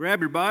Grab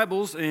your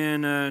Bibles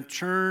and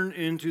turn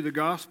into the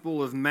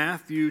Gospel of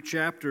Matthew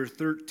chapter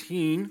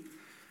 13.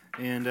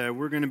 And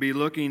we're going to be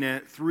looking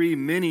at three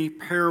mini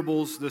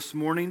parables this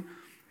morning.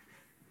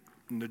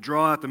 And to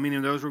draw out the meaning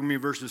of those, we're going to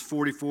be verses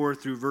 44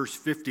 through verse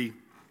 50.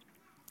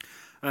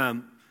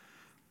 One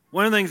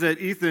of the things that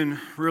Ethan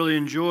really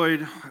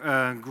enjoyed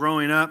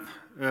growing up,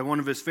 one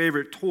of his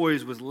favorite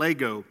toys was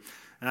Lego.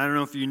 And I don't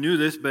know if you knew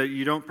this, but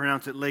you don't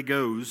pronounce it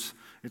Legos.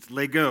 It's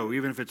Lego,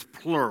 even if it's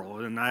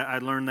plural. And I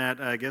learned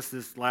that, I guess,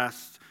 this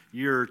last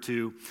year or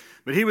two.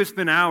 But he would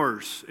spend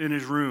hours in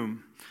his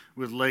room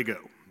with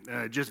Lego,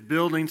 just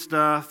building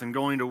stuff and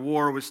going to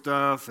war with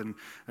stuff and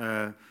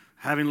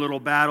having little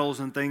battles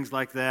and things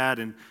like that.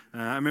 And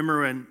I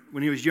remember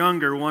when he was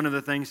younger, one of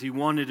the things he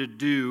wanted to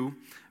do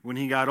when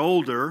he got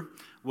older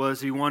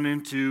was he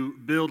wanted to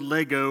build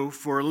Lego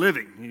for a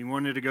living. He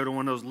wanted to go to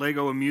one of those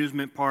Lego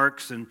amusement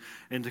parks and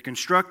to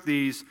construct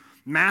these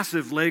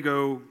massive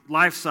Lego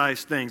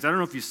life-size things. I don't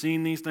know if you've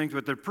seen these things,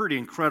 but they're pretty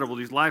incredible.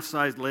 These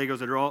life-size Legos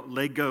that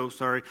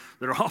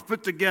are all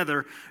put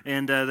together,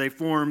 and they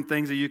form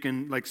things that you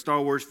can, like Star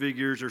Wars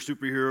figures or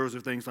superheroes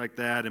or things like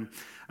that.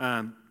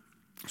 And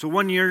so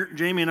one year,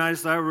 Jamie and I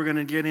decided we're going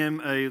to get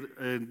him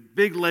a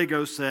big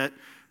Lego set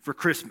for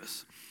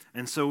Christmas.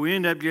 And so we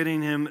ended up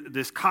getting him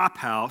this cop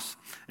house,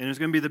 and it was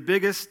going to be the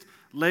biggest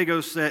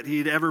Lego set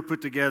he'd ever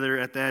put together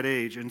at that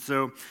age. And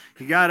so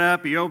he got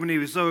up, he opened it, he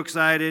was so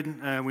excited.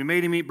 We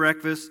made him eat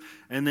breakfast,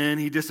 and then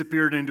he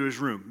disappeared into his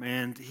room.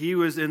 And he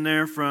was in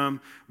there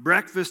from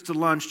breakfast to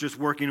lunch just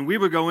working. And we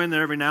would go in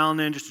there every now and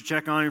then just to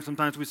check on him.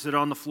 Sometimes we'd sit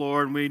on the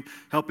floor and we'd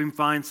help him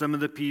find some of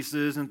the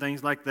pieces and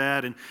things like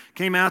that. And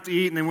came out to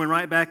eat and then went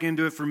right back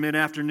into it for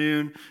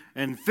mid-afternoon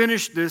and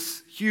finished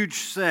this huge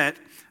set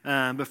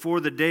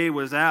before the day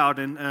was out.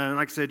 And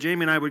like I said,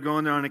 Jamie and I would go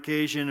in there on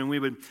occasion and we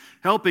would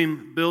help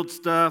him build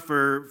stuff,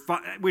 or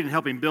we didn't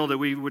help him build it.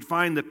 We would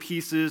find the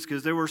pieces,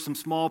 because there were some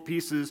small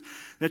pieces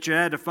that you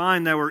had to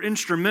find that were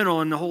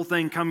instrumental in the whole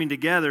thing coming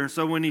together. And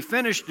so when he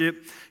finished it,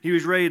 he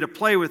was ready to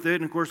play with it.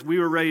 And of course, we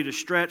were ready to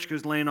stretch,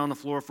 because laying on the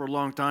floor for a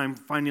long time,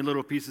 finding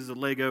little pieces of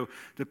Lego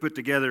to put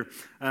together.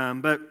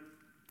 But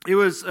it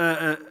was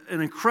an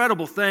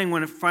incredible thing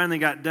when it finally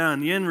got done.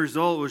 The end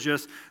result was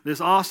just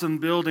this awesome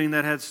building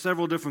that had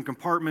several different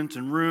compartments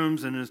and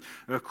rooms, and is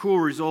a cool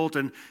result.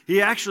 And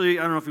he actually,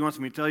 I don't know if he wants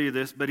me to tell you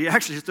this, but he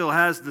actually still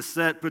has the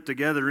set put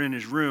together in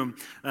his room.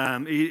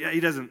 He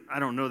doesn't, I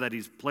don't know that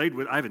he's played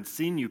with, I haven't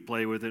seen you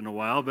play with it in a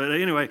while, but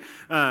anyway,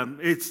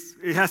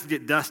 it has to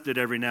get dusted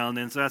every now and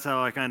then, so that's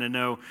how I kind of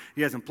know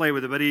he hasn't played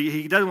with it. But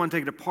he doesn't want to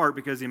take it apart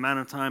because the amount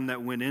of time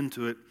that went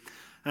into it.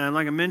 And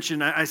like I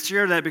mentioned, I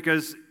share that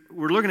because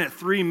we're looking at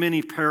three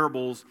mini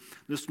parables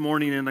this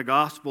morning in the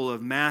Gospel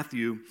of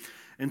Matthew,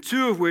 and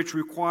two of which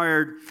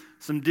required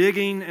some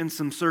digging and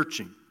some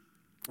searching.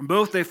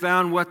 Both they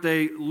found what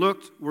they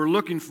were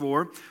looking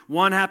for.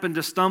 One happened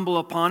to stumble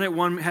upon it.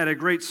 One had a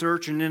great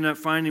search and ended up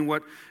finding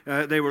what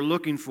they were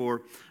looking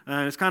for.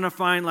 It's kind of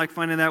like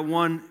finding that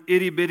one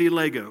itty-bitty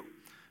Lego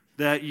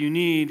that you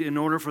need in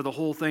order for the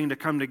whole thing to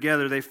come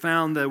together. They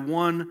found the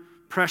one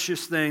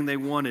precious thing they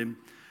wanted.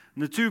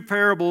 And the two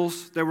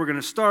parables that we're going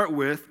to start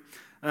with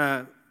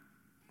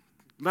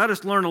let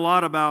us learn a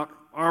lot about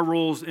our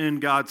roles in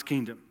God's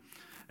kingdom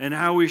and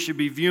how we should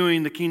be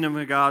viewing the kingdom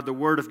of God, the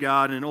Word of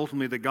God, and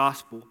ultimately the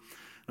gospel.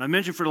 And I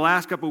mentioned for the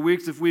last couple of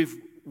weeks, if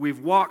we've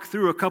walked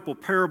through a couple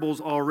parables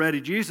already,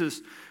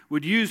 Jesus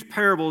would use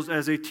parables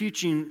as a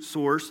teaching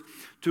source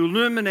to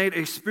illuminate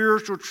a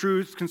spiritual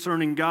truth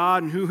concerning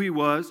God and who He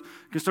was,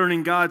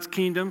 concerning God's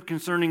kingdom,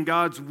 concerning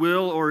God's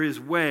will or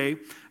His way,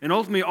 and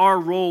ultimately our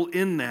role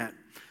in that.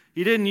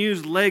 He didn't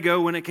use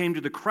Lego when it came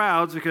to the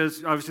crowds,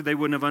 because obviously they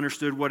wouldn't have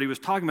understood what he was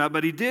talking about,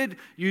 but he did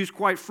use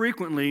quite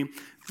frequently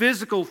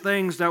physical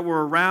things that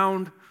were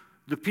around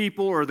the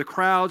people or the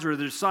crowds or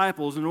the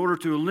disciples in order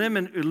to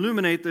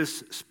illuminate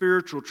this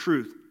spiritual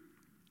truth.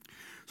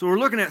 So we're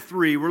looking at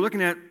three. We're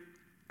looking at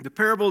the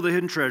parable of the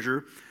hidden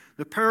treasure,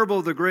 the parable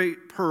of the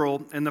great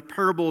pearl, and the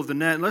parable of the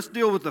net. And let's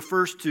deal with the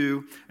first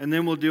two, and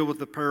then we'll deal with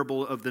the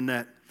parable of the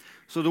net.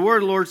 So the word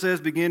of the Lord says,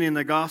 beginning in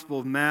the Gospel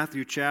of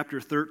Matthew chapter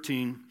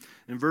 13,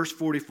 in verse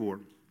 44,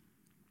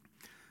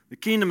 "The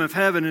kingdom of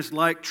heaven is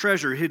like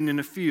treasure hidden in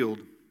a field,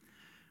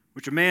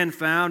 which a man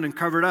found and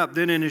covered up.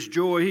 Then in his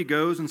joy he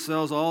goes and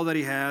sells all that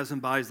he has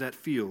and buys that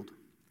field."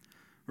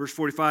 Verse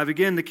 45,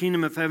 "Again, the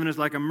kingdom of heaven is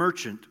like a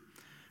merchant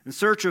in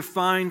search of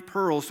fine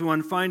pearls, who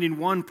on finding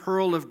one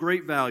pearl of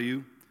great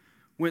value,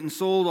 went and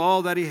sold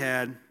all that he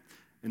had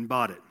and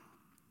bought it."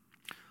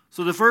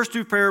 So the first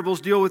two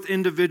parables deal with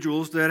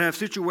individuals that have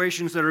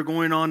situations that are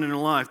going on in their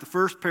life. The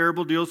first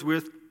parable deals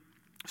with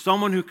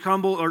someone who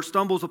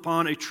stumbles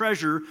upon a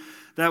treasure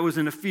that was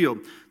in a field.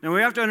 Now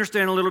we have to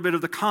understand a little bit of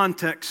the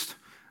context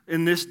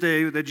in this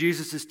day that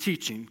Jesus is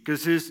teaching,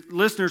 because his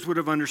listeners would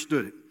have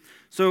understood it.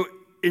 So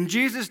in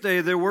Jesus'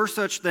 day, there were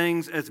such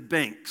things as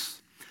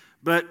banks.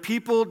 But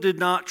people did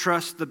not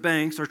trust the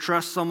banks or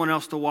trust someone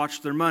else to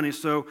watch their money.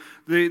 So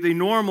the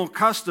normal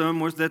custom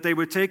was that they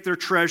would take their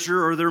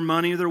treasure or their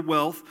money, their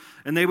wealth,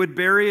 and they would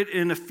bury it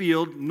in a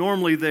field,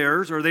 normally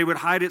theirs, or they would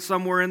hide it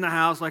somewhere in the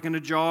house, like in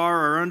a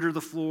jar or under the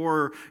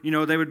floor.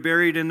 Or, they would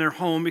bury it in their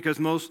home because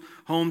most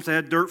homes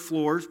had dirt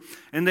floors.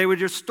 And they would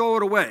just stow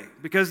it away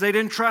because they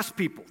didn't trust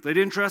people. They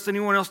didn't trust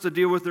anyone else to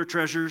deal with their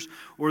treasures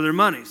or their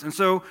monies. And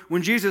so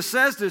when Jesus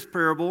says this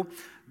parable,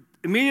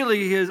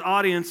 immediately his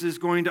audience is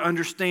going to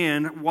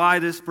understand why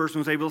this person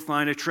was able to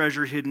find a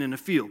treasure hidden in a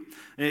field.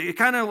 It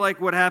kind of like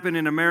what happened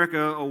in America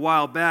a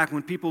while back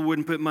when people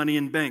wouldn't put money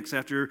in banks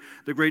after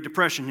the Great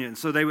Depression hit.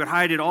 So they would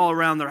hide it all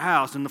around their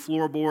house, in the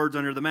floorboards,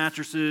 under the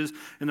mattresses,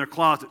 in their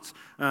closets.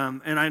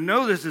 And I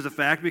know this is a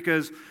fact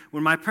because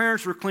when my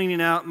parents were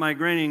cleaning out my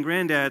granny and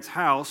granddad's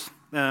house,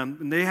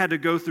 they had to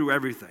go through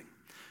everything.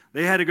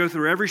 They had to go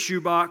through every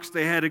shoebox.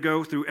 They had to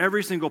go through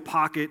every single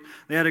pocket.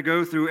 They had to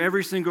go through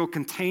every single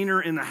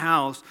container in the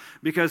house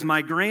because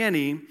my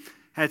granny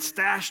had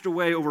stashed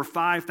away over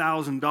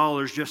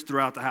 $5,000 just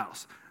throughout the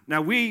house.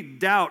 Now, we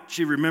doubt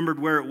she remembered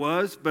where it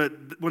was, but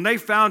when they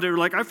found it, they were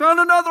like, I found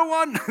another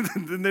one.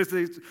 Then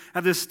they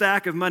have this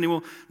stack of money.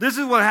 Well, this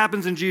is what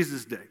happens in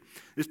Jesus' day,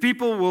 is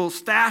people will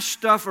stash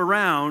stuff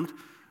around,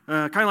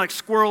 kind of like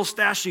squirrels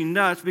stashing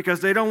nuts because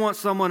they don't want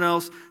someone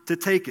else to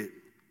take it.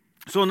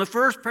 So in the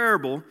first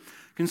parable,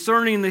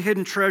 concerning the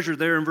hidden treasure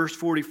there in verse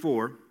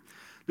 44,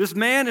 this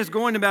man is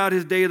going about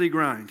his daily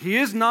grind. He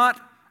is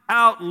not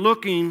out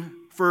looking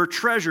for a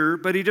treasure,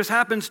 but he just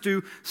happens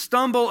to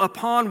stumble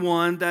upon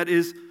one that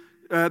is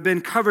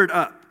been covered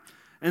up.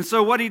 And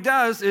so what he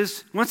does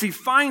is, once he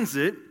finds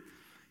it,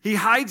 he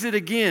hides it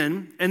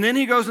again, and then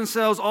he goes and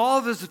sells all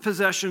of his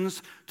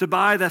possessions to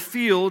buy the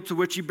field to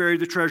which he buried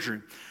the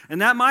treasure.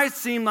 And that might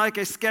seem like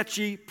a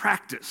sketchy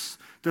practice,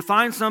 to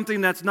find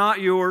something that's not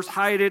yours,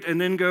 hide it,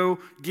 and then go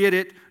get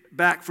it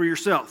back for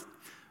yourself.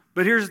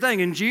 But here's the thing.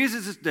 In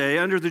Jesus' day,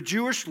 under the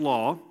Jewish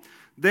law,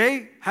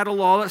 they had a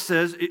law that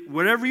says,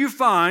 whatever you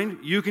find,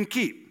 you can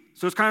keep.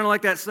 So it's kind of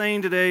like that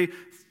saying today,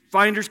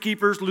 finders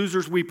keepers,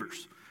 losers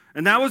weepers.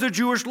 And that was a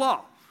Jewish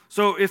law.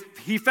 So if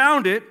he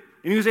found it,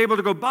 and he was able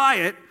to go buy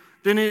it,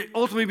 then it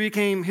ultimately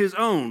became his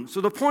own.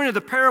 So the point of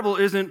the parable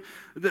isn't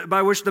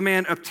by which the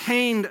man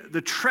obtained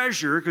the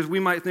treasure, because we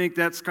might think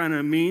that's kind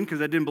of mean because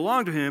that didn't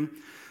belong to him,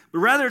 but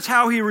rather it's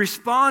how he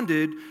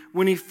responded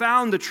when he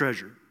found the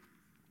treasure.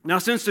 Now,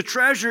 since the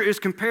treasure is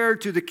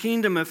compared to the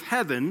kingdom of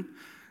heaven,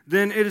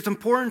 then it is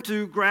important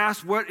to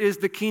grasp what is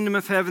the kingdom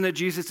of heaven that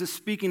Jesus is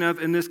speaking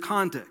of in this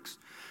context.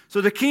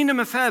 So the kingdom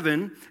of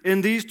heaven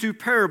in these two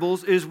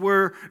parables is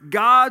where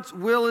God's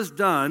will is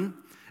done,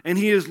 and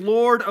he is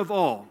Lord of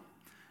all.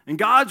 And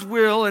God's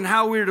will and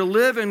how we're to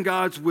live in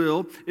God's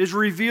will is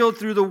revealed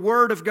through the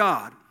Word of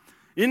God.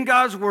 In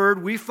God's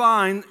Word, we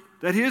find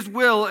that his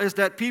will is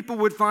that people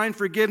would find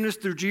forgiveness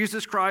through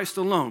Jesus Christ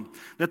alone,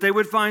 that they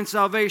would find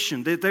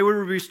salvation, that they would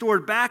be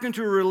restored back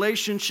into a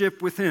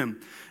relationship with him.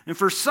 And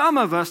for some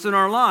of us in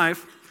our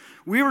life,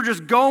 we were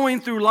just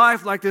going through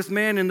life like this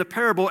man in the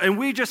parable, and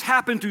we just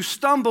happened to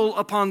stumble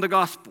upon the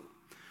gospel.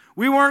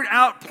 We weren't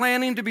out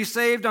planning to be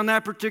saved on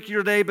that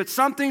particular day, but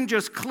something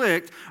just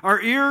clicked. Our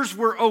ears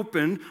were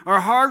opened, our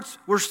hearts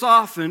were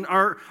softened,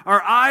 our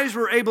eyes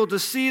were able to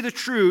see the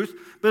truth,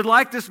 but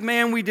like this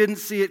man, we didn't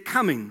see it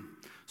coming.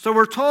 So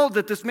we're told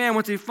that this man,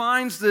 once he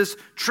finds this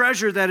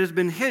treasure that has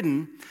been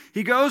hidden,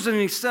 he goes and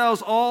he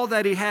sells all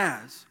that he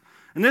has.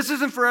 And this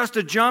isn't for us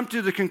to jump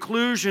to the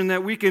conclusion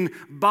that we can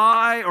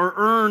buy or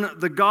earn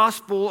the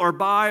gospel or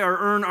buy or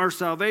earn our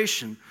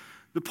salvation.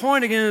 The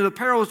point, again, of the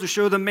parable is to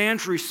show the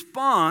man's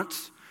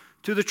response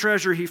to the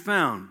treasure he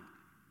found.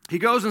 He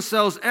goes and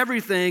sells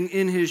everything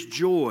in his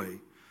joy.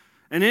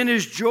 And in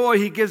his joy,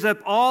 he gives up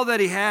all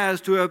that he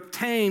has to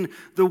obtain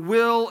the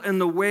will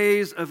and the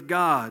ways of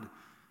God.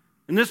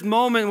 In this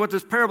moment, what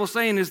this parable is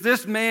saying is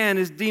this man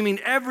is deeming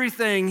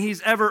everything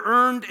he's ever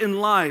earned in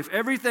life,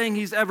 everything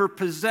he's ever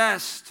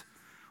possessed,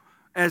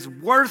 as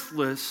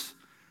worthless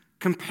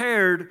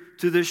compared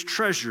to this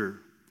treasure.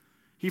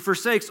 He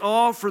forsakes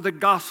all for the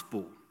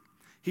gospel.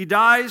 He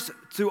dies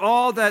to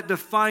all that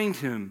defined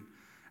him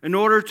in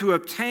order to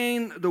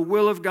obtain the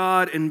will of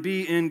God and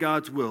be in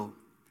God's will.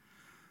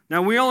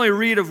 Now, we only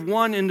read of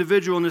one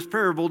individual in this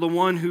parable, the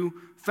one who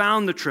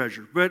found the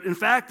treasure. But in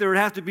fact, there would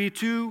have to be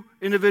two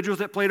individuals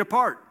that played a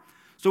part.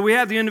 So we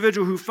have the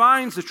individual who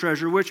finds the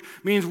treasure, which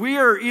means we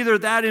are either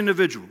that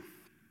individual.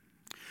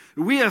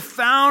 We have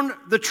found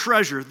the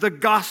treasure, the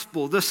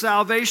gospel, the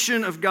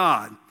salvation of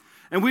God.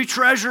 And we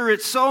treasure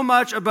it so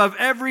much above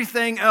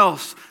everything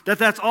else that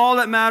that's all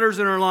that matters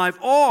in our life.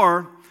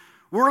 Or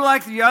we're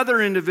like the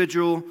other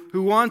individual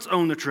who once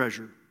owned the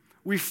treasure.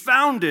 We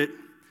found it,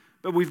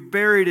 but we've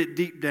buried it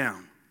deep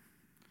down.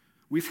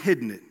 We've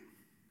hidden it.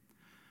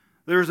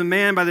 There was a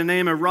man by the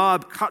name of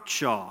Rob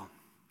Cutshaw.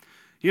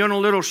 He owned a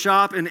little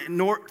shop in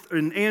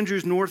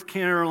Andrews, North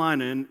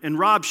Carolina. And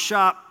Rob's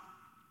shop,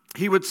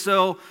 he would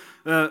sell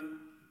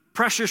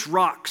precious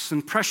rocks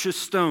and precious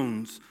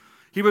stones.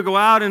 He would go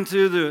out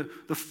into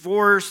the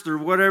forest or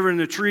whatever in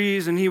the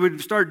trees, and he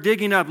would start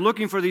digging up,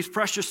 looking for these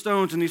precious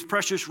stones and these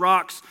precious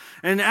rocks.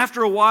 And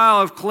after a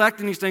while of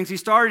collecting these things, he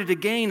started to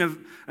gain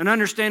an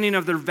understanding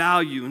of their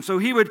value. And so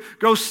he would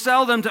go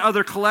sell them to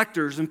other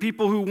collectors and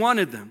people who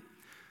wanted them.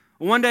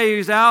 One day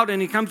he's out and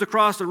he comes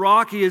across a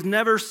rock he has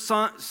never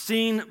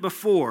seen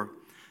before.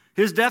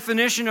 His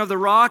definition of the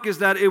rock is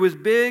that it was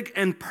big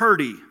and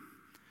purty.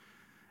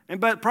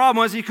 But the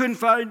problem was he couldn't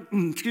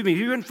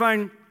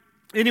find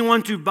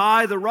anyone to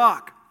buy the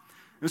rock.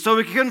 And so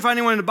he couldn't find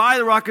anyone to buy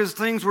the rock because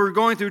things were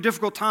going through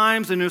difficult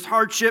times and there's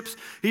hardships.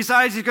 He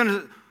decides he's going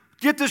to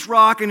get this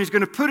rock and he's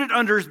going to put it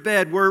under his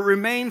bed where it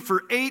remained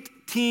for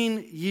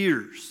 18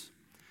 years.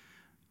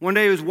 One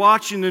day he was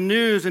watching the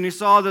news and he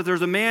saw that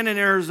there's a man in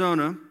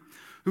Arizona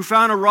who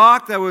found a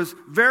rock that was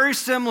very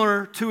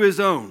similar to his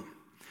own.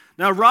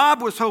 Now,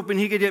 Rob was hoping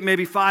he could get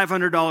maybe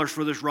 $500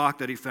 for this rock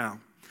that he found.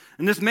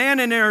 And this man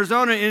in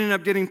Arizona ended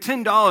up getting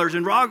 $10,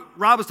 and Rob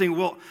was thinking,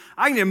 well,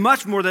 I can get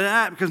much more than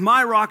that because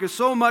my rock is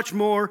so much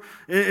more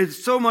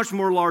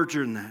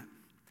larger than that.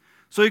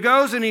 So he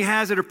goes and he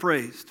has it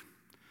appraised.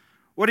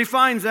 What he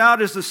finds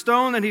out is the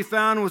stone that he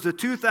found was a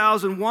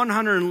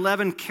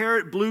 2,111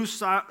 carat blue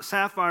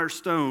sapphire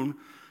stone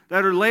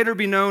that would later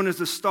be known as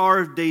the Star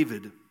of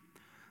David.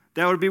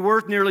 That would be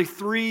worth nearly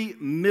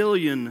 $3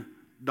 million.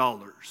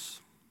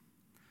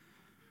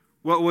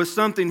 What was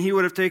something he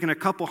would have taken a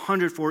couple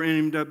hundred for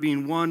ended up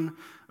being one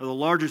of the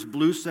largest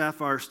blue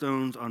sapphire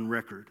stones on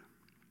record.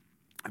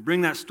 I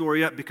bring that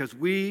story up because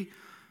we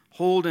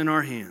hold in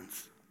our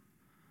hands,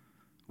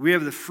 we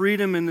have the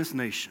freedom in this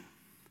nation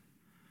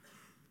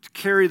to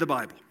carry the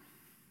Bible,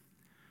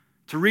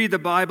 to read the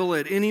Bible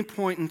at any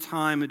point in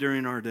time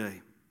during our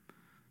day,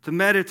 to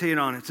meditate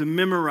on it, to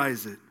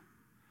memorize it.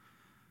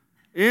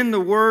 In the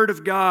Word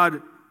of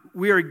God,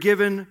 we are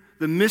given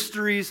the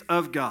mysteries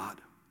of God.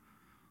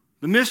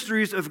 The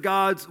mysteries of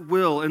God's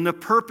will and the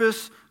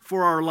purpose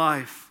for our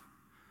life.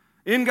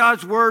 In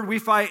God's Word, we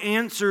find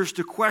answers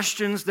to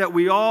questions that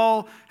we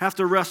all have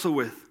to wrestle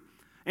with.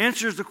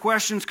 Answers to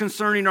questions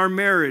concerning our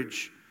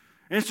marriage.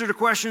 Answers to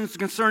questions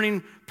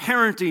concerning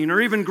parenting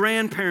or even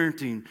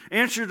grandparenting.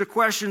 Answers to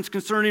questions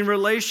concerning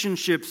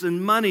relationships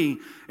and money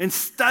and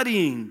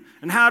studying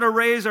and how to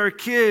raise our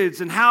kids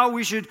and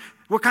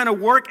what kind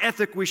of work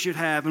ethic we should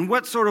have and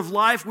what sort of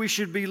life we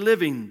should be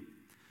living.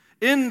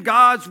 In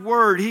God's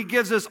Word, He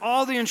gives us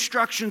all the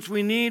instructions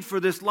we need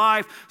for this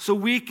life so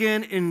we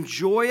can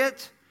enjoy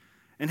it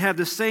and have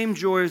the same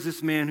joy as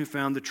this man who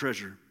found the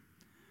treasure.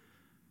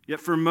 Yet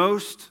for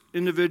most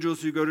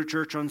individuals who go to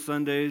church on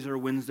Sundays or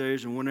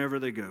Wednesdays and whenever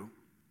they go,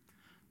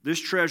 this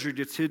treasure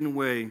gets hidden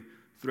away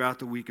throughout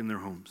the week in their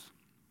homes.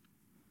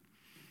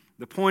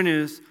 The point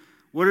is,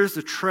 what is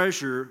the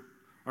treasure,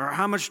 or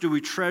how much do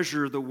we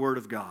treasure the Word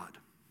of God?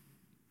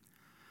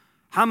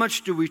 How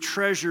much do we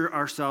treasure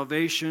our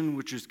salvation,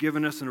 which is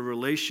given us in a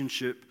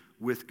relationship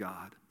with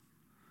God?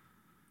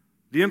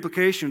 The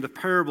implication of the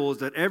parable is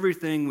that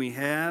everything we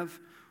have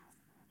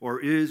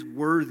or is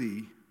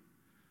worthy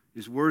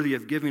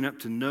of giving up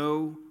to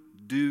know,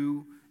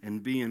 do,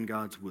 and be in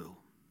God's will.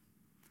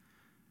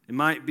 It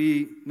might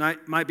be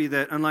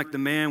that, unlike the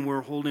man,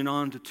 we're holding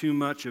on to too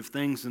much of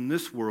things in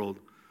this world,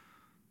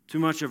 too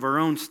much of our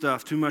own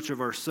stuff, too much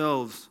of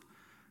ourselves,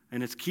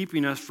 and it's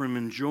keeping us from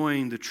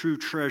enjoying the true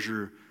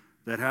treasure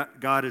that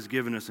God has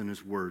given us in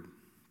His Word.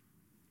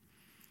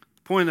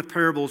 The point of the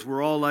parables,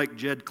 we're all like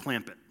Jed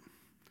Clampett.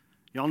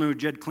 Y'all know who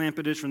Jed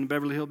Clampett is from the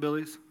Beverly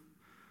Hillbillies?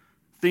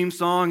 Theme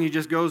song, he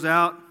just goes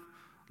out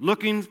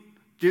looking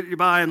to get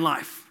by in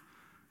life,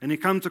 and he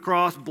comes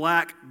across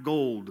black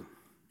gold. In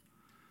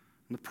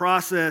the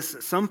process,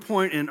 at some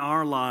point in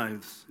our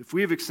lives, if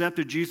we have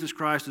accepted Jesus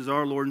Christ as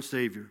our Lord and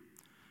Savior,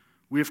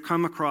 we have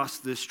come across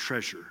this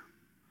treasure.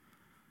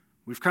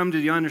 We've come to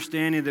the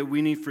understanding that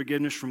we need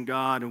forgiveness from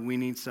God and we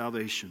need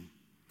salvation.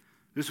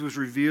 This was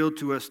revealed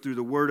to us through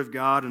the Word of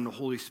God and the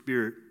Holy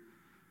Spirit.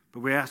 But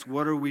we ask,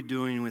 what are we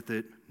doing with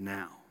it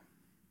now?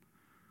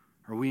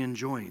 Are we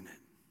enjoying it?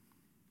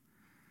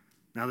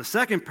 Now, the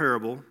second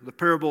parable, the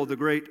parable of the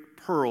great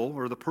pearl,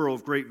 or the pearl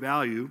of great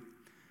value,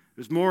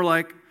 is more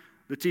like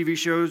the TV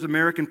shows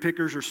American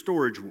Pickers or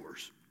Storage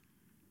Wars.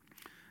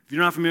 If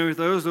you're not familiar with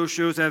those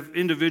shows have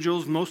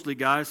individuals, mostly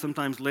guys,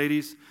 sometimes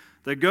ladies,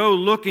 that go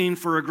looking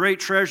for a great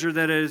treasure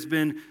that has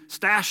been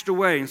stashed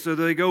away. And so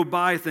they go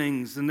buy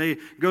things, and they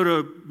go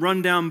to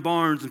rundown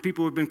barns, and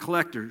people who have been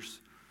collectors.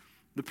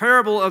 The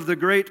parable of the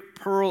great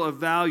pearl of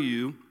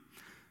value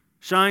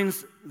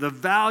shines the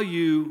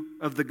value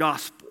of the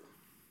gospel.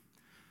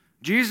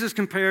 Jesus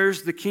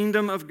compares the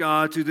kingdom of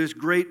God to this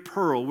great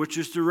pearl, which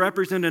is to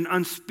represent an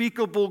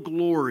unspeakable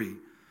glory,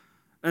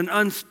 an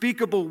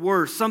unspeakable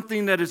worth,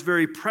 something that is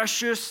very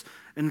precious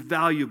and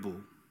valuable.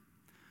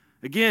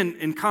 Again,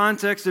 in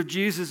context of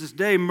Jesus'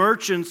 day,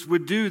 merchants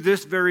would do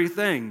this very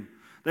thing.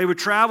 They would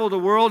travel the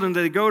world and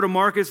they'd go to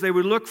markets. They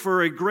would look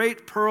for a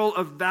great pearl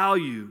of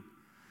value.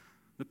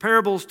 The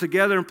parables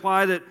together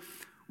imply that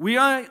We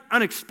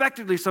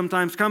unexpectedly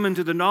sometimes come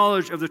into the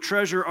knowledge of the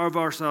treasure of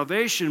our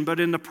salvation, but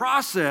in the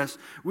process,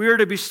 we are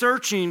to be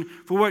searching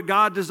for what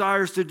God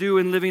desires to do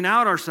in living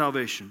out our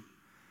salvation.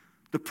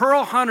 The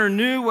pearl hunter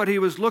knew what he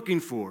was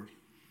looking for.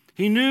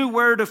 He knew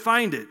where to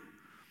find it.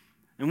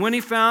 And when he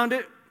found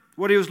it,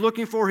 what he was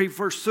looking for, he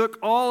forsook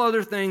all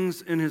other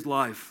things in his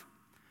life.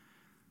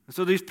 And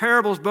so these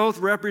parables both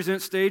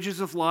represent stages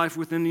of life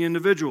within the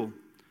individual.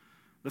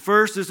 The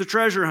first is the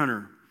treasure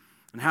hunter,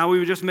 and how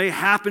we just may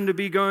happen to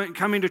be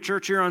coming to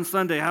church here on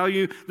Sunday.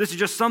 This is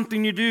just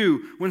something you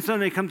do when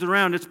Sunday comes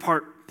around. It's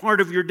part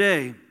of your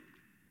day.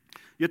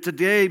 Yet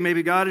today,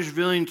 maybe God is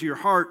revealing to your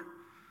heart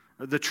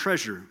the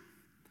treasure.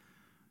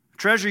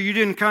 Treasure you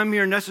didn't come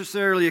here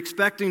necessarily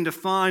expecting to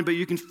find, but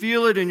you can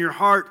feel it in your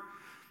heart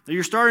that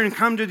you're starting to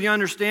come to the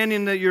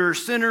understanding that you're a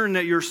sinner and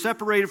that you're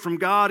separated from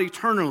God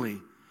eternally.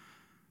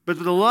 But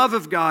the love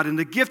of God and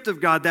the gift of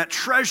God, that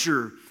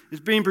treasure, is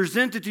being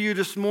presented to you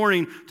this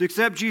morning to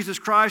accept Jesus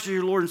Christ as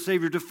your Lord and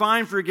Savior, to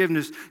find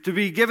forgiveness, to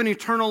be given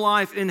eternal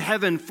life in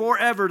heaven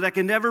forever that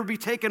can never be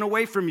taken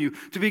away from you,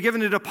 to be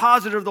given a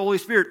deposit of the Holy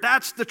Spirit.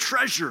 That's the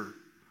treasure.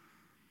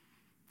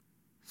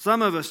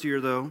 Some of us here,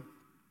 though,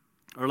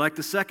 are like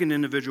the second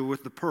individual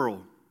with the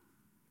pearl.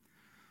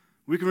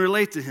 We can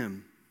relate to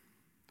him.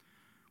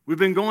 We've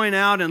been going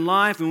out in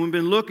life and we've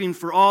been looking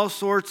for all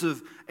sorts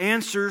of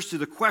answers to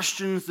the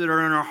questions that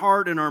are in our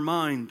heart and our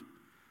mind.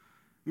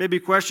 Maybe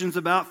questions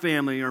about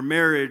family or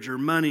marriage or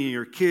money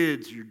or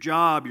kids, your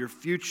job, your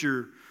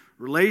future,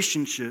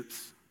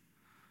 relationships.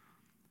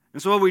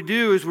 And so what we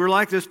do is we're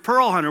like this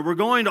pearl hunter. We're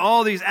going to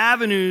all these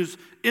avenues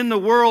in the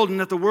world and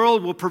that the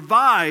world will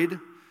provide,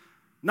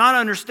 not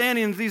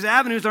understanding that these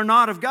avenues are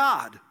not of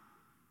God.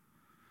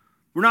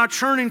 We're not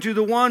turning to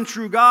the one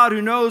true God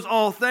who knows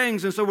all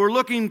things. And so we're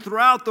looking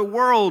throughout the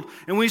world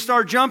and we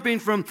start jumping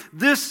from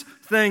this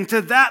thing to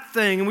that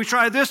thing. And we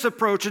try this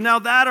approach and now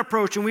that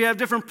approach. And we have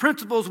different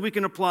principles we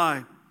can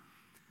apply.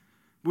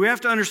 We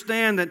have to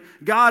understand that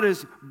God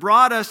has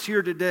brought us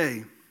here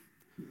today,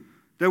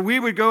 that we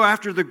would go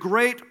after the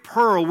great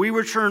pearl. We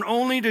would turn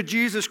only to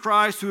Jesus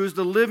Christ, who is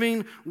the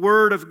living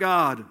Word of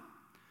God.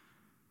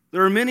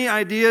 There are many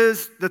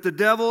ideas that the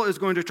devil is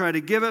going to try to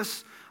give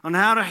us on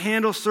how to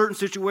handle certain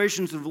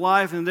situations of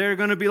life, and they're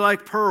going to be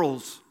like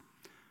pearls,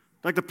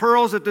 like the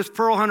pearls that this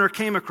pearl hunter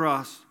came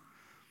across.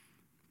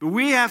 But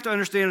we have to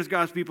understand as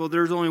God's people,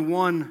 there's only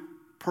one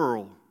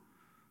pearl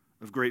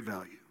of great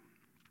value,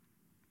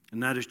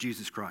 and that is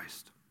Jesus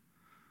Christ,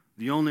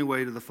 the only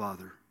way to the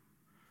Father.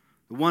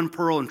 The one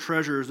pearl and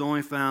treasure is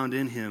only found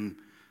in Him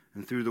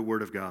and through the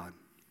Word of God.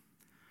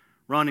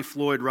 Ronnie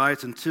Floyd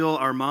writes, "Until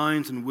our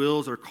minds and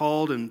wills are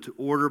called into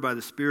order by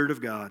the Spirit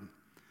of God,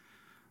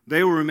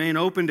 they will remain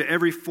open to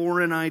every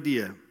foreign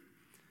idea,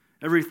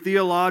 every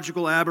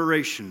theological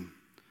aberration,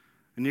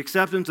 and the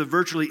acceptance of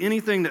virtually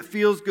anything that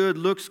feels good,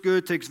 looks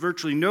good, takes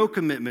virtually no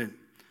commitment,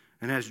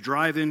 and has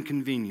drive-in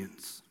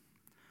convenience.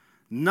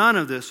 None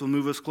of this will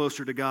move us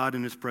closer to God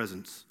in His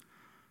presence.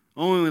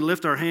 Only when we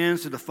lift our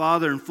hands to the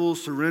Father in full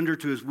surrender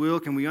to His will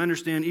can we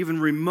understand even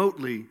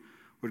remotely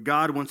what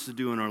God wants to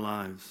do in our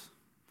lives.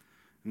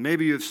 And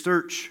maybe you have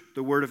searched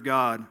the Word of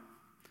God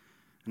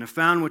and have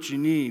found what you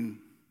need.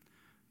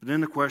 But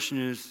then the question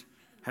is,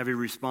 have you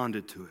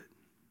responded to it?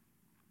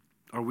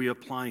 Are we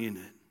applying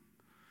it?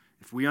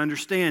 If we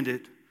understand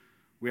it,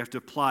 we have to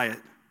apply it,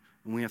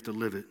 and we have to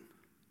live it.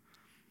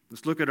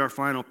 Let's look at our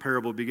final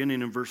parable,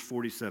 beginning in verse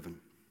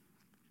 47.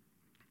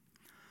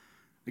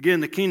 Again,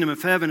 the kingdom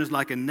of heaven is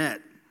like a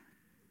net.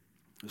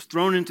 It was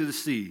thrown into the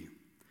sea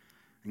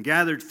and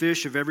gathered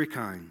fish of every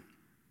kind.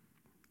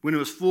 When it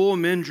was full,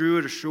 men drew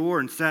it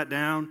ashore and sat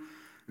down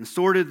and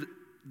sorted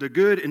the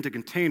good into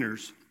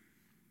containers,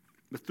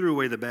 but threw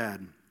away the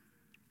bad.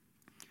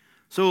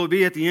 So it will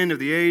be at the end of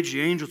the age,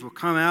 the angels will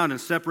come out and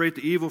separate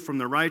the evil from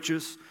the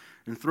righteous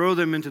and throw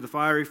them into the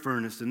fiery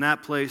furnace. In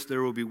that place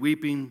there will be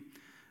weeping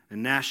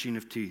and gnashing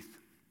of teeth."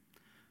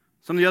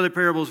 Some of the other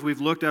parables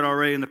we've looked at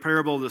already, in the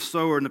parable of the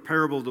sower and the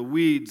parable of the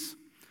weeds,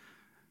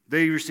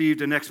 they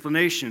received an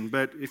explanation.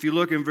 But if you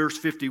look in verse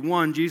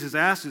 51, Jesus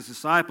asked His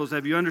disciples,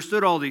 "Have you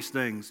understood all these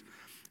things?"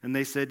 And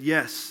they said,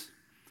 "Yes."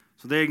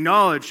 So they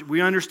acknowledge, we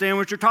understand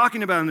what you're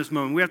talking about in this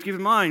moment. We have to keep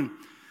in mind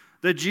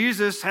that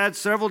Jesus had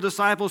several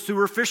disciples who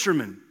were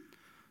fishermen.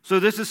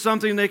 So this is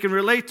something they can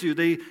relate to.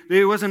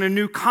 It wasn't a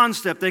new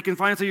concept. They can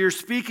find, so you're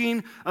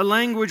speaking a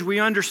language we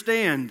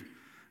understand.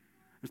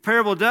 This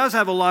parable does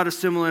have a lot of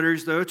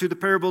similarities, though, to the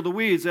parable of the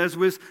weeds. As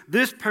with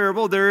this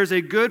parable, there is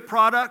a good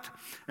product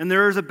and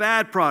there is a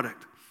bad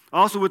product.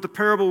 Also with the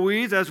parable of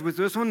weeds, as with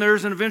this one,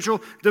 there's an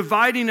eventual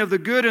dividing of the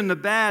good and the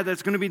bad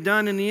that's going to be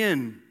done in the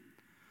end.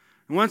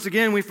 And once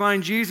again, we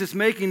find Jesus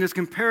making this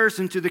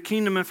comparison to the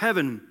kingdom of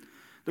heaven.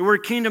 The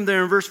word kingdom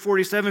there in verse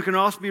 47 can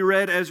also be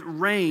read as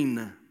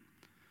reign.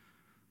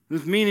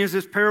 This meaning is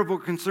this parable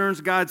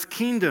concerns God's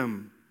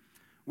kingdom,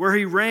 where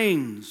He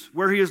reigns,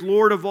 where He is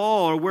Lord of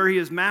all, or where He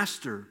is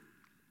master.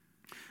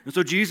 And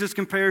so Jesus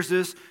compares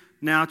this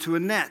now to a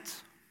net.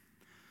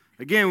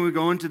 Again, we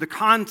go into the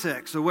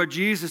context of what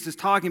Jesus is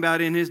talking about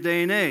in His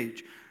day and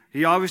age.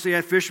 He obviously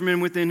had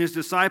fishermen within his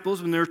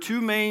disciples, and there are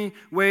two main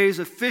ways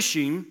of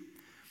fishing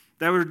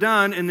that were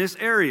done in this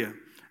area.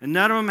 And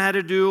none of them had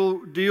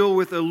to deal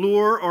with a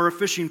lure or a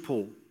fishing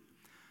pole.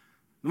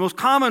 The most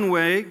common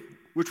way,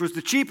 which was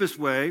the cheapest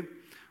way,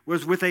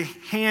 was with a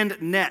hand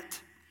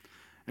net.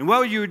 And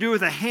what you would do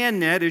with a hand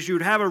net is you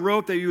would have a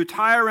rope that you would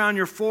tie around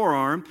your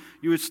forearm.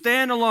 You would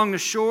stand along the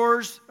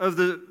shores of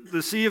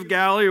the Sea of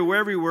Galilee or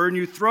wherever you were, and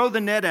you throw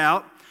the net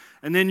out,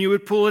 and then you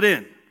would pull it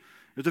in.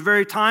 It's a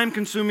very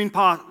time-consuming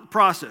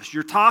process.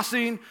 You're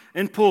tossing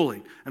and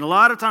pulling. And a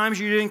lot of times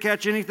you didn't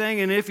catch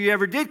anything, and if you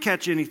ever did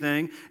catch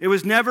anything, it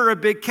was never a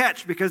big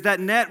catch because that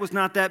net was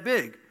not that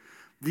big.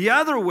 The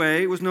other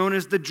way was known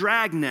as the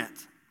drag net.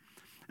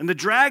 And the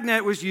drag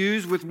net was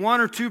used with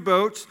one or two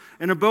boats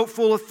and a boat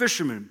full of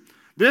fishermen.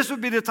 This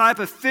would be the type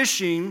of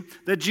fishing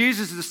that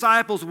Jesus'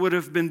 disciples would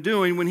have been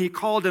doing when he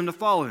called them to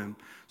follow him.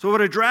 So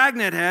what a drag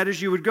net had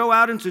is you would go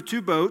out into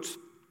two boats,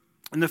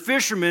 and the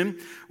fishermen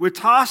would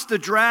toss the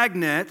drag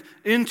net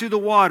into the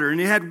water,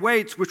 and it had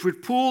weights which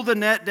would pull the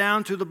net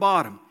down to the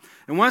bottom.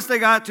 And once they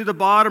got to the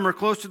bottom or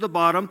close to the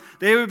bottom,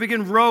 they would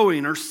begin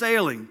rowing or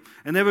sailing,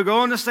 and they would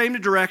go in the same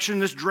direction.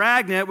 This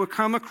drag net would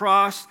come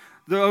across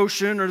the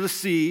ocean or the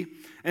sea,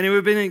 and it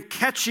would have been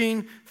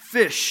catching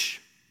fish.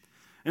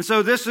 And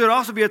so this would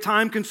also be a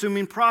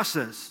time-consuming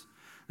process.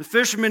 The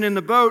fishermen in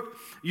the boat,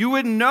 you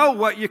wouldn't know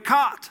what you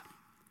caught.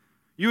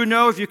 You would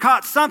know if you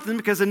caught something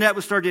because the net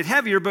would start to get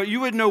heavier, but you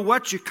wouldn't know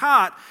what you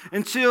caught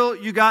until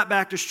you got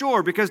back to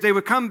shore, because they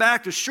would come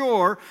back to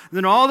shore, and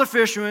then all the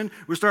fishermen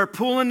would start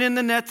pulling in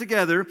the net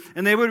together,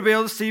 and they would be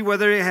able to see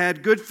whether they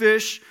had good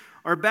fish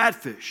or bad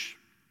fish.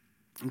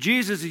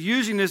 Jesus is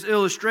using this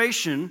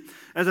illustration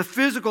as a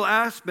physical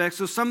aspect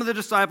so some of the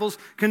disciples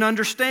can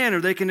understand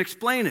or they can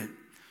explain it.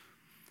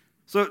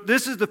 So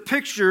this is the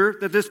picture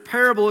that this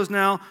parable is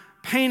now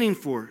painting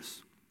for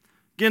us.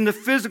 Again, the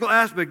physical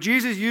aspect.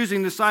 Jesus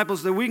using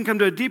disciples so that we can come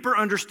to a deeper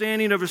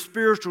understanding of a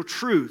spiritual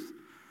truth.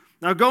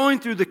 Now, going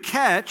through the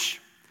catch,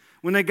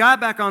 when they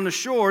got back on the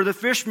shore, the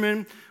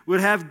fishermen would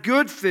have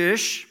good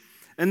fish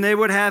and they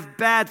would have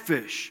bad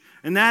fish.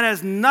 And that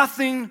has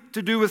nothing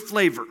to do with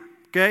flavor,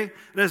 okay?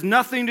 It has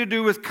nothing to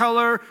do with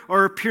color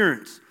or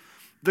appearance.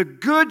 The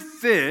good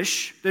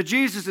fish that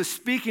Jesus is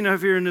speaking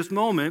of here in this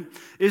moment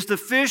is the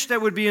fish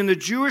that would be in the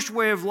Jewish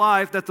way of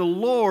life that the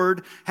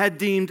Lord had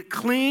deemed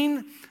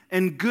clean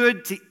and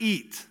good to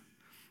eat.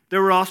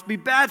 There would also be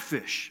bad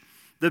fish.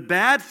 The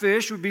bad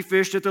fish would be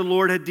fish that the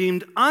Lord had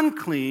deemed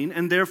unclean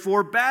and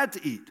therefore bad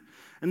to eat.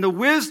 And the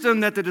wisdom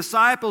that the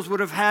disciples would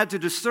have had to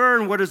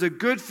discern what is a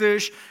good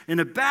fish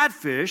and a bad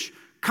fish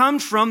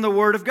comes from the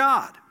Word of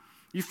God.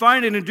 You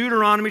find it in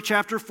Deuteronomy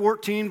chapter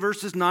 14,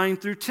 verses 9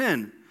 through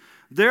 10.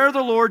 There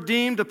the Lord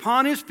deemed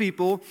upon his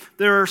people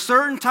there are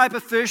certain type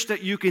of fish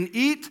that you can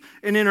eat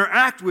and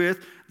interact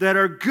with that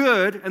are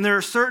good, and there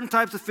are certain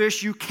types of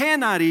fish you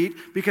cannot eat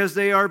because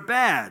they are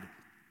bad.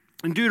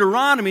 In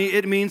Deuteronomy,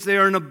 it means they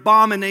are an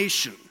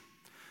abomination.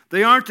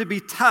 They aren't to be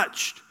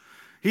touched.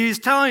 He's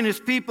telling his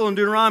people in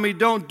Deuteronomy,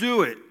 don't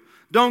do it.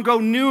 Don't go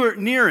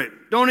near it.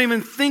 Don't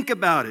even think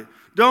about it.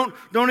 Don't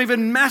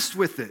even mess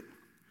with it.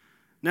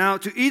 Now,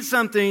 to eat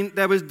something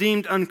that was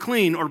deemed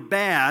unclean or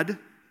bad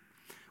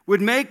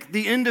would make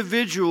the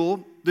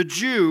individual, the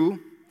Jew,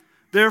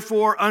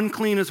 therefore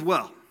unclean as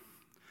well.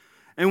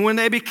 And when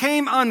they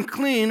became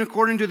unclean,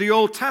 according to the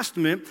Old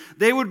Testament,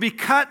 they would be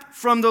cut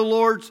from the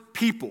Lord's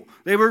people.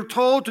 They were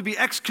told to be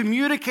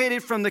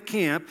excommunicated from the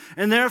camp,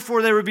 and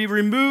therefore they would be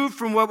removed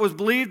from what was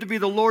believed to be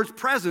the Lord's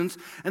presence,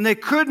 and they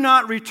could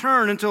not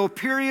return until a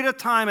period of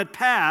time had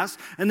passed,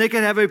 and they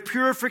could have a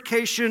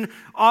purification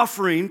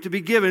offering to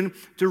be given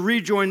to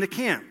rejoin the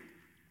camp.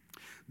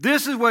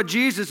 This is what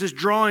Jesus is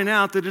drawing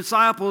out. The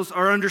disciples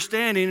are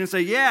understanding and say,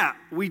 yeah,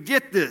 we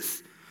get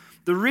this.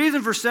 The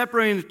reason for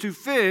separating the two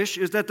fish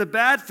is that the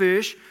bad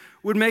fish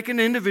would make an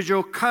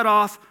individual cut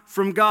off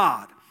from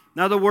God.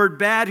 Now, the word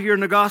bad here in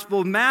the Gospel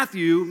of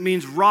Matthew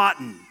means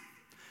rotten.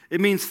 It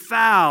means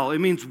foul. It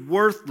means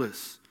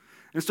worthless.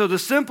 And so the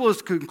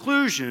simplest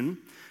conclusion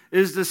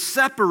is the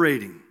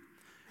separating.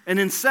 And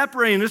in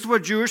separating, this is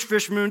what Jewish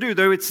fishermen would do.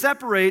 They would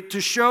separate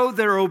to show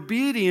their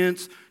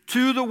obedience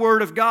to the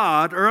Word of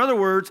God, or in other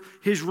words,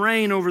 His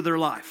reign over their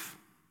life.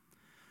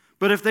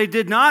 But if they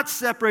did not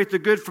separate the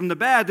good from the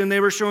bad, then they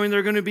were showing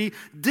they're going to be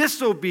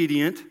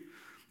disobedient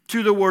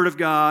to the Word of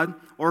God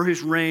or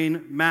His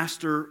reign,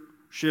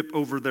 mastership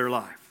over their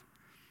life.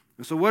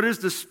 And so what is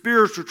the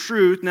spiritual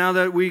truth now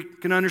that we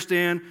can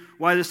understand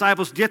why the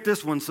disciples get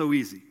this one so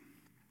easy?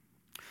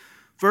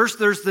 First,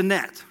 there's the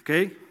net,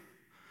 okay?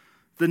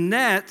 The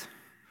net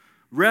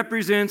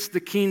represents the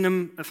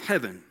kingdom of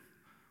heaven,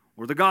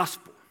 or the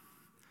gospel.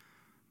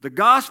 The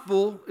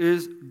gospel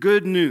is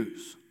good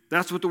news.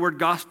 That's what the word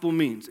gospel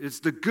means. It's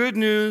the good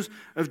news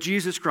of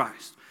Jesus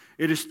Christ.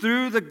 It is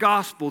through the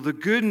gospel, the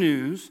good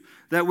news,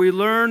 that we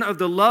learn of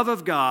the love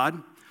of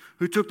God,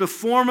 who took the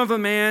form of a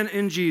man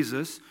in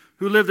Jesus,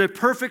 who lived a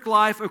perfect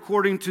life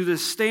according to the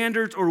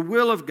standards or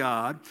will of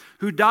God,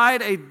 who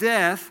died a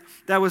death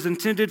that was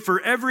intended for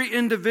every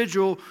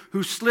individual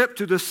who slipped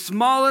to the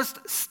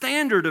smallest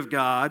standard of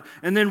God,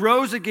 and then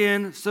rose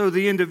again so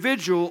the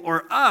individual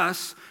or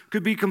us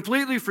could be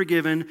completely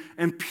forgiven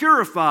and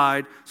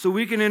purified so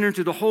we can enter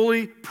into the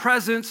holy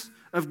presence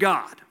of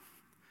God.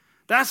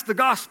 That's the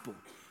gospel.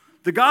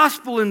 The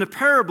gospel in the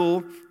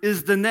parable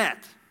is the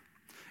net,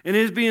 and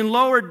it is being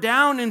lowered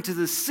down into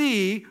the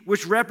sea,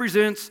 which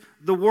represents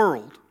the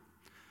world.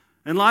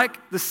 And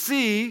like the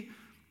sea,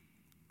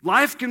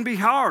 life can be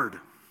hard.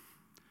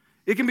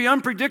 It can be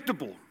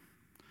unpredictable.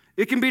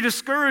 It can be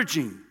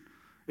discouraging.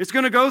 It's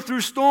going to go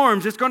through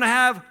storms. It's going to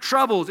have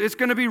troubles. It's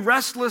going to be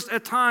restless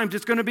at times.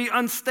 It's going to be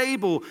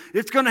unstable.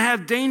 It's going to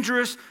have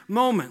dangerous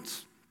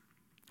moments.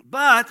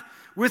 But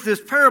with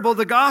this parable,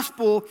 the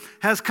gospel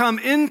has come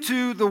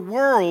into the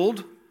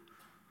world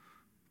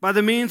by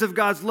the means of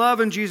God's love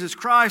in Jesus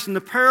Christ, and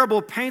the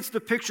parable paints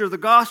the picture of the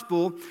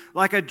gospel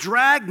like a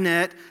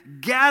dragnet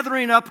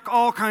gathering up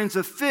all kinds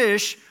of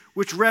fish,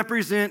 which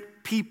represent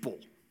people.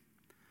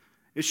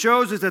 It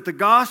shows us that the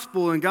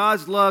gospel and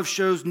God's love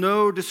shows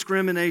no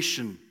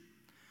discrimination.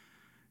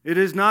 It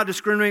does not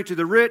discriminate to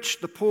the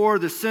rich, the poor,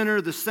 the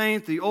sinner, the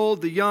saint, the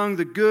old, the young,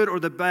 the good, or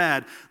the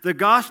bad. The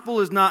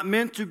gospel is not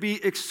meant to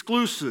be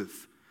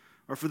exclusive,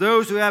 or for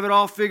those who have it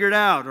all figured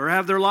out or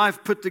have their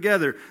life put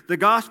together. The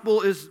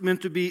gospel is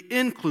meant to be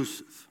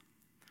inclusive,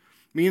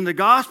 meaning the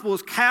gospel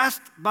is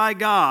cast by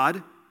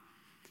God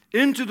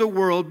into the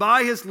world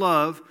by his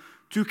love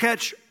to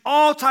catch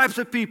all types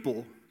of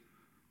people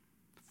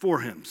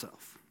for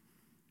himself.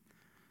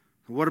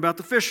 What about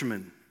the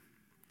fishermen?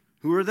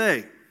 Who are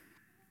they?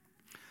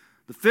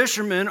 The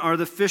fishermen are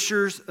the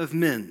fishers of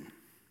men.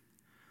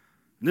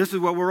 And this is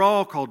what we're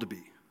all called to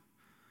be.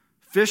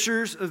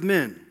 Fishers of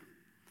men.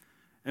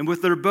 And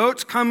with their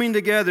boats coming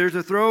together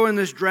to throw in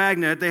this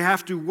dragnet, they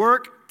have to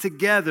work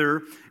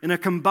together in a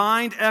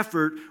combined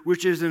effort,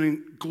 which is a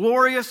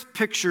glorious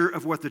picture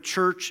of what the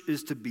church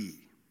is to be.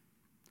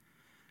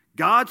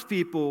 God's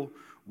people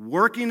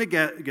working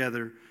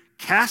together,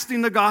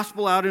 casting the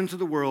gospel out into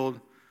the world,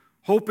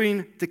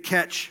 hoping to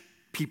catch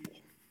people.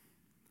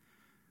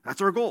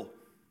 That's our goal.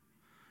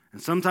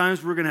 And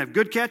sometimes we're going to have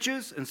good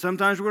catches, and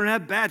sometimes we're going to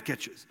have bad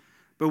catches.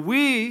 But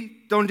we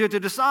don't get to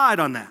decide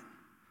on that.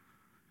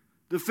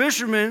 The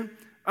fishermen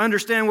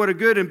understand what a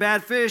good and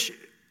bad fish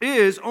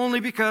is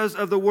only because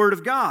of the Word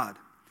of God.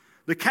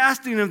 The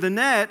casting of the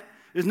net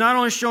is not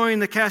only showing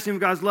the casting of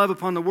God's love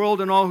upon the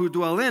world and all who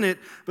dwell in it,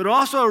 but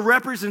also a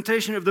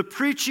representation of the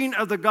preaching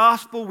of the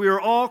gospel we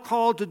are all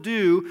called to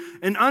do,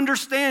 and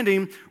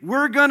understanding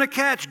we're going to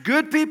catch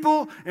good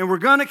people and we're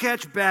going to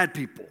catch bad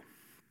people.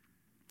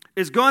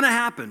 It's going to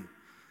happen.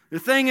 The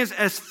thing is,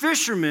 as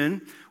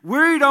fishermen,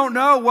 we don't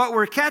know what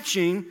we're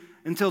catching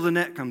until the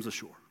net comes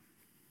ashore.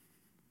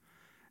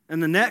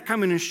 And the net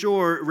coming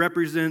ashore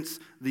represents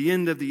the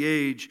end of the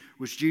age,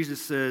 which Jesus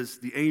says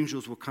the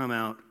angels will come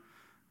out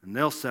and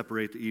they'll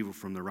separate the evil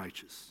from the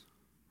righteous.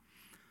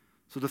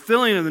 So the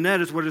filling of the net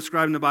is what is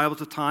described in the Bible.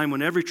 It's a time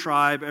when every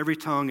tribe, every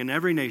tongue, and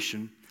every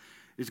nation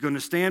is going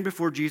to stand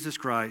before Jesus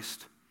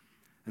Christ,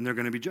 and they're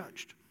going to be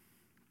judged.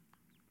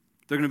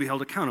 They're going to be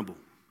held accountable.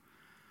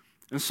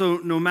 And so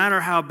no matter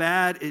how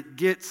bad it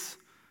gets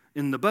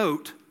in the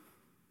boat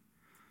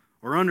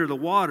or under the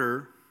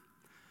water,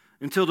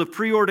 until the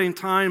preordained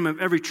time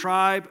of every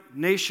tribe,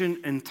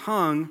 nation, and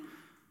tongue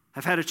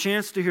have had a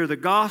chance to hear the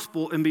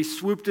gospel and be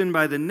swooped in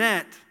by the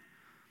net,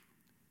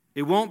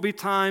 it won't be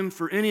time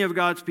for any of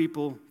God's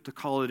people to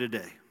call it a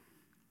day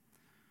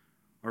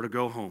or to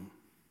go home.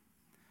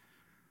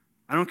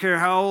 I don't care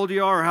how old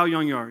you are or how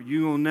young you are,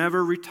 you will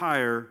never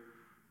retire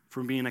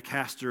from being a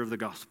caster of the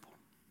gospel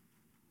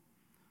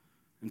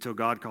until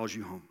God calls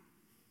you home.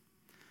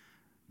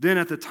 Then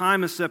at the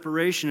time of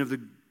separation of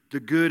the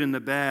good and the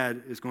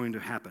bad is going to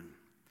happen.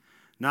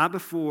 Not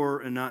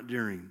before and not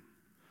during.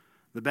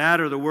 The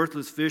bad or the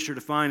worthless fish are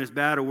defined as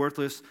bad or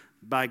worthless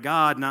by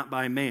God, not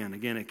by man.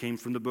 Again, it came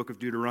from the book of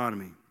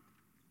Deuteronomy.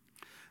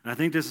 And I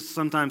think this is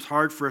sometimes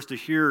hard for us to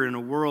hear in a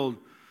world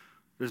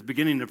that's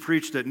beginning to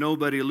preach that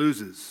nobody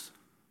loses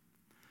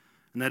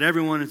and that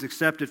everyone is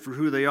accepted for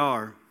who they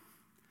are.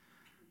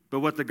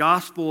 But what the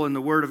gospel and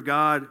the word of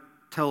God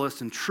tell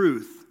us in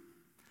truth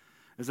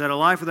is that a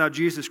life without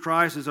Jesus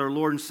Christ as our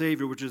Lord and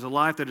Savior, which is a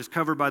life that is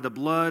covered by the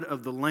blood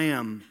of the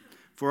Lamb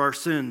for our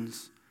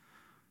sins.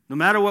 No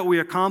matter what we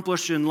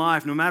accomplish in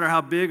life, no matter how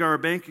big our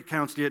bank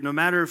accounts get, no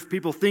matter if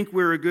people think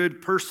we're a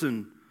good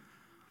person,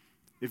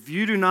 if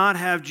you do not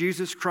have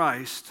Jesus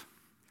Christ,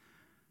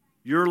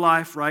 your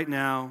life right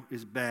now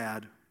is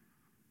bad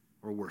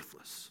or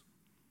worthless.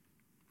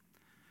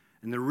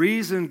 And the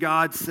reason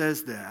God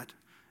says that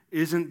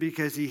isn't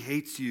because he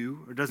hates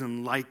you or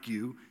doesn't like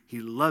you.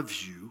 He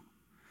loves you.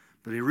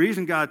 But the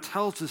reason God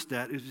tells us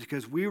that is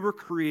because we were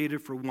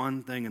created for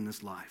one thing in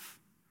this life,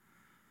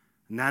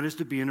 and that is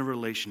to be in a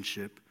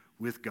relationship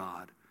with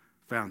God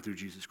found through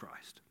Jesus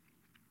Christ.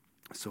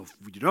 So if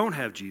you don't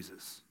have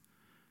Jesus,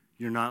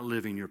 you're not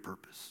living your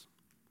purpose,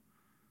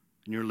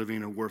 and you're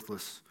living a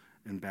worthless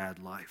and bad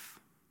life.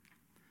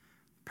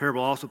 The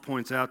parable also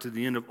points out to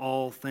the end of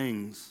all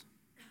things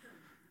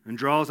and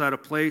draws out a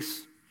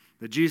place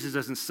that Jesus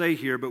doesn't say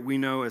here, but we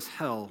know as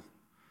hell.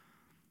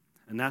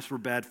 And that's where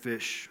bad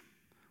fish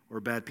or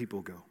bad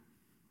people go.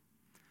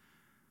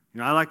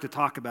 I like to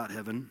talk about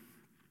heaven.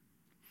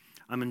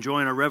 I'm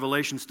enjoying our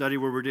Revelation study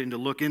where we're getting to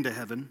look into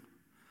heaven.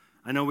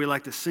 I know we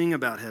like to sing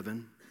about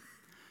heaven.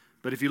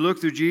 But if you look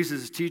through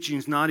Jesus'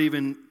 teachings, not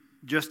even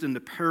just in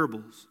the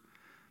parables,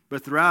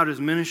 but throughout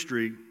his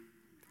ministry,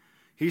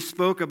 he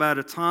spoke about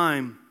a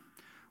time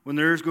when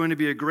there's going to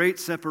be a great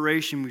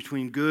separation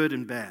between good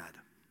and bad.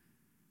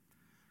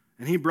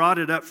 And he brought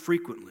it up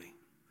frequently.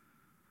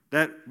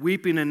 That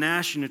weeping and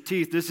gnashing of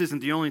teeth, this isn't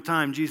the only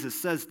time Jesus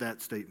says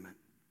that statement.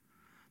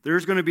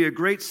 There's going to be a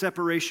great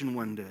separation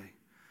one day.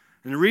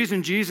 And the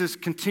reason Jesus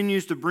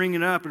continues to bring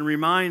it up and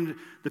remind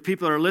the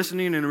people that are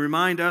listening and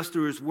remind us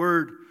through his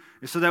word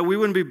is so that we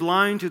wouldn't be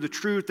blind to the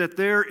truth that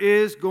there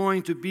is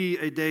going to be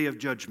a day of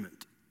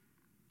judgment.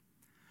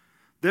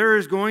 There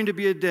is going to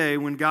be a day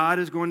when God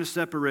is going to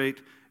separate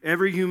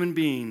every human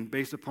being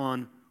based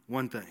upon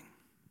one thing.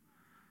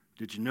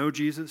 Did you know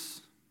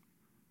Jesus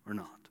or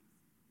not?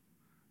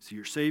 Is he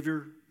your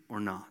Savior or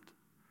not?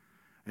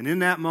 And in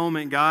that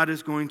moment, God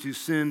is going to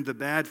send the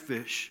bad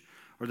fish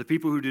or the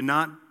people who did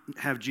not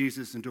have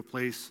Jesus into a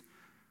place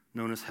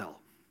known as hell.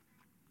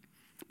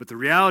 But the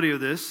reality of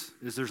this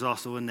is there's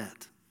also a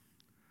net.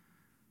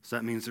 So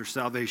that means there's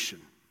salvation.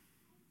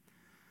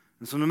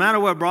 And so no matter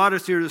what brought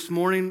us here this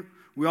morning,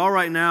 we all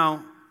right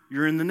now,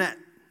 you're in the net.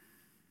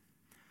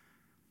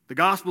 The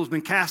gospel's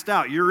been cast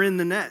out. You're in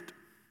the net.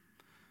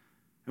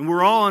 And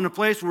we're all in a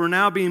place where we're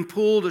now being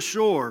pulled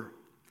ashore.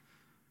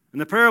 And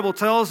the parable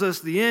tells us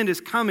the end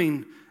is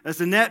coming as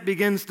the net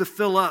begins to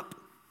fill up.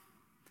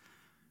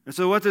 And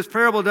so what this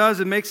parable does,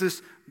 it makes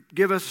us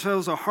give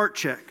ourselves a heart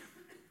check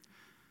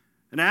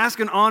and ask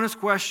an honest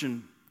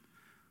question.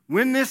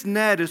 When this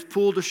net is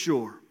pulled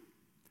ashore,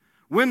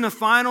 when the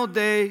final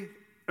day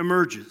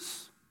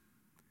emerges,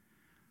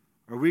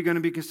 are we going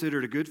to be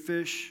considered a good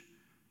fish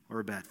or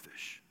a bad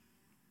fish?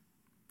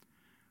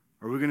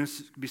 Are we going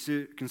to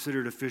be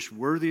considered a fish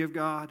worthy of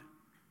God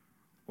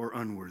or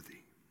unworthy?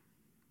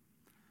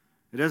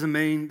 It doesn't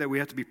mean that we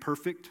have to be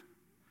perfect.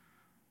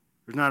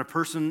 There's not a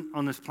person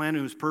on this planet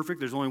who is perfect.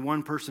 There's only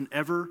one person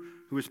ever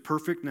who is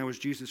perfect, and that was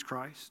Jesus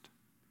Christ.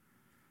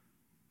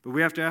 But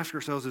we have to ask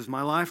ourselves, is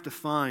my life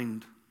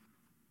defined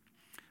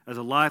as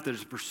a life that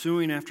is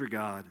pursuing after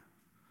God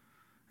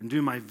and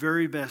doing my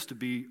very best to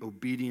be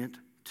obedient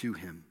to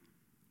him?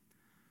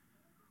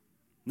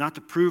 Not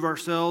to prove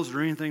ourselves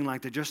or anything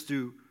like that, just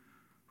to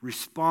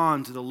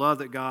respond to the love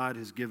that God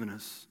has given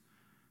us.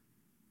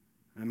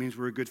 That means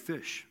we're a good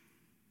fish.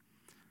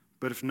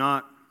 But if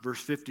not, verse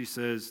 50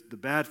 says, the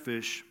bad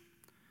fish,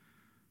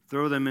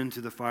 throw them into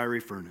the fiery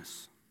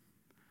furnace.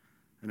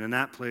 And in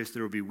that place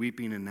there will be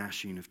weeping and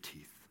gnashing of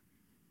teeth.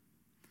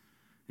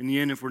 In the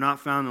end, if we're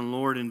not found in the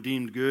Lord and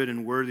deemed good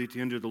and worthy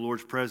to enter the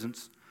Lord's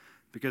presence,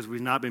 because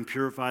we've not been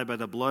purified by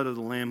the blood of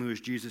the Lamb who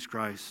is Jesus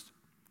Christ,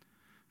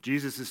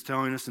 Jesus is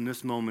telling us in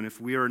this moment, if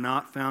we are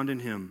not found in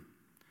him,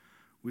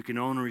 we can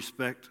only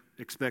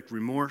expect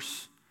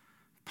remorse,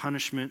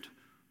 punishment,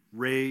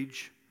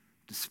 rage,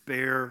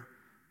 despair,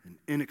 and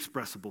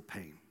inexpressible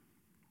pain.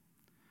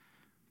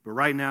 But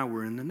right now,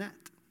 we're in the net.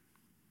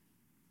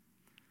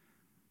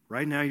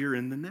 Right now, you're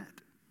in the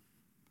net.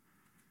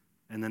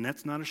 And the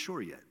net's not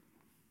ashore yet.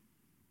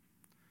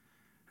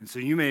 And so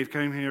you may have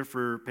come here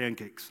for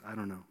pancakes. I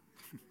don't know.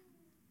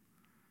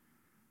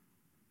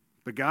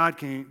 But God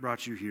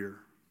brought you here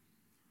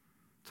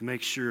to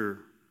make sure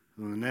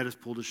that when the net is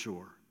pulled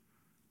ashore,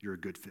 you're a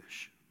good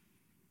fish.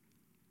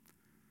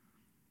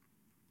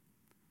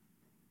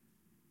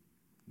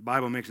 The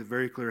Bible makes it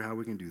very clear how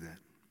we can do that.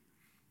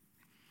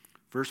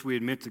 First, we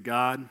admit to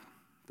God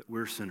that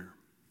we're a sinner.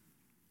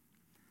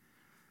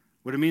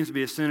 What it means to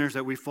be a sinner is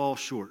that we fall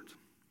short.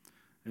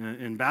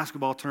 In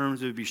basketball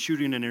terms, it would be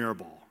shooting an air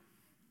ball.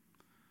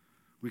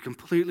 We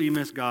completely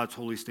miss God's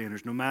holy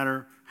standards, no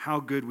matter how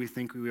good we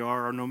think we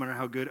are or no matter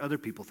how good other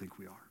people think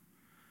we are.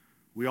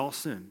 We all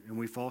sin, and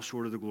we fall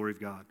short of the glory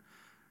of God.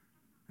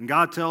 And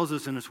God tells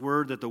us in his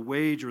word that the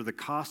wage or the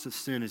cost of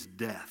sin is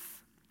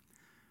death.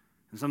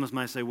 And some of us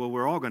might say, well,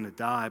 we're all going to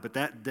die, but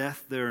that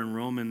death there in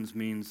Romans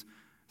means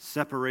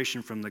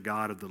separation from the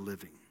God of the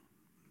living.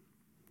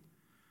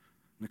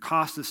 And the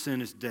cost of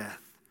sin is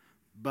death,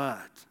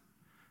 but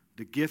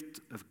the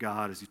gift of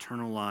God is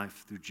eternal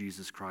life through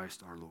Jesus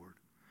Christ our Lord.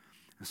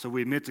 And so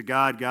we admit to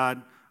God,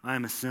 God, I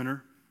am a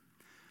sinner,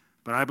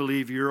 but I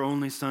believe your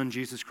only Son,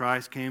 Jesus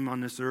Christ, came on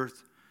this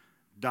earth,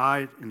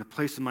 died in the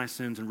place of my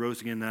sins, and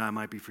rose again that I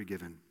might be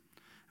forgiven.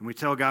 And we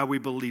tell God we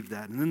believe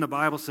that. And then the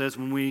Bible says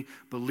when we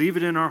believe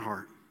it in our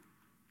heart,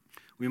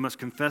 we must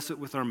confess it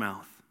with our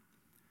mouth,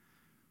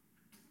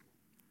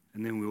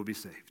 and then we will be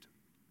saved.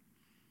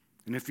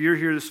 And if you're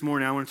here this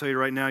morning, I want to tell you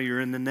right now,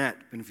 you're in the net.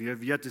 And if you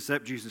have yet to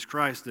accept Jesus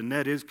Christ, the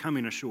net is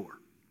coming ashore.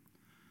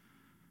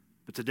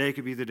 But today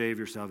could be the day of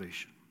your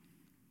salvation.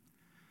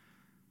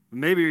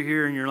 Maybe you're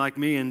here and you're like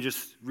me and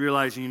just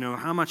realizing,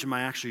 how much am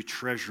I actually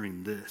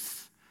treasuring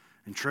this?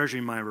 and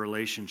treasuring my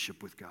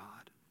relationship with God?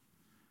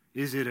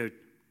 Is it a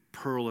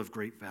pearl of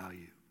great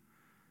value?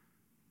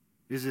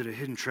 Is it a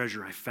hidden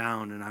treasure I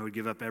found and I would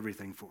give up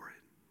everything for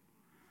it?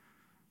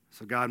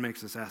 So God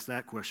makes us ask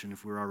that question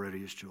if we're already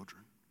his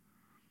children.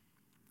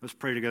 Let's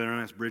pray together. I'm going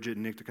to ask Bridget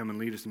and Nick to come and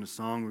lead us in a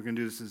song. We're going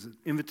to do this as an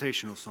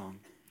invitational song.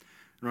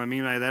 And what I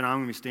mean by that, I'm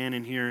going to be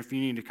standing here. If you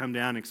need to come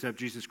down and accept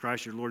Jesus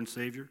Christ, your Lord and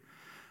Savior,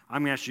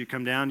 I'm going to ask you to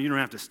come down. You don't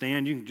have to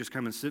stand. You can just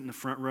come and sit in the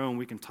front row and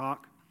we can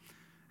talk.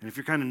 And if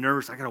you're kind of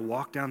nervous, I got to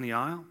walk down the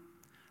aisle,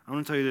 I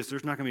want to tell you this.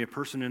 There's not going to be a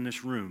person in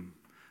this room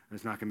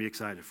that's not going to be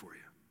excited for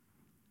you.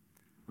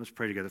 Let's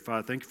pray together.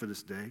 Father, thank you for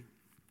this day.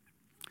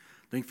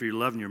 Thank you for your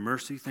love and your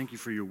mercy. Thank you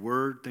for your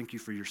word. Thank you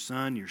for your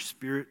Son, your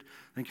Spirit.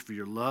 Thank you for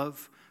your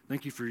love.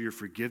 Thank you for your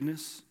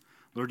forgiveness.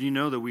 Lord, you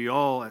know that we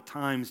all at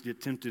times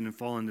get tempted and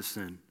fall into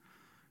sin.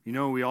 You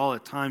know we all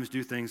at times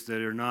do things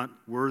that are not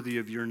worthy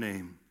of your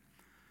name.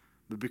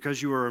 But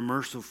because you are a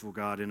merciful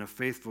God and a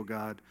faithful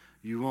God,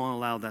 you won't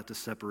allow that to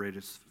separate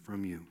us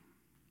from you.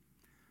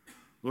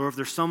 Lord, if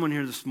there's someone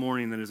here this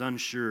morning that is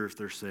unsure if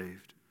they're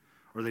saved,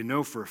 or they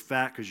know for a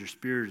fact because your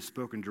Spirit has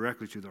spoken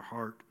directly to their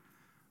heart,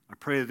 I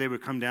pray that they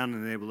would come down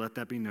and they would let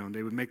that be known.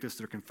 They would make this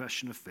their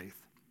confession of faith.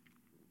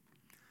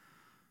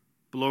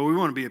 But Lord, we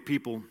want to be a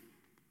people,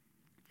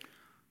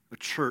 a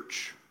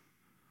church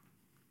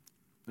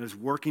that is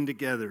working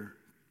together,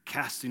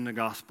 casting the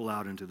gospel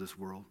out into this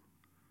world,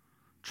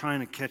 trying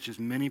to catch as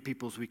many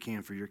people as we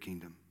can for your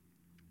kingdom.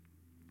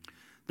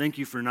 Thank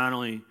you for not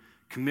only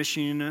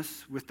commissioning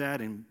us with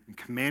that and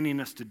commanding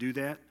us to do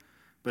that,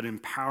 but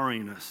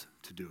empowering us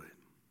to do it.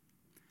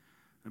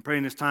 I'm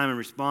praying this time of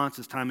response,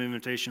 this time of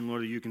invitation,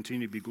 Lord, that you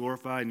continue to be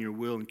glorified and your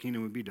will and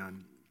kingdom would be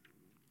done.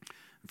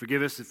 And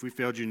forgive us if we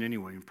failed you in any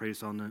way. And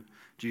praise on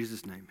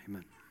Jesus' name.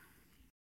 Amen.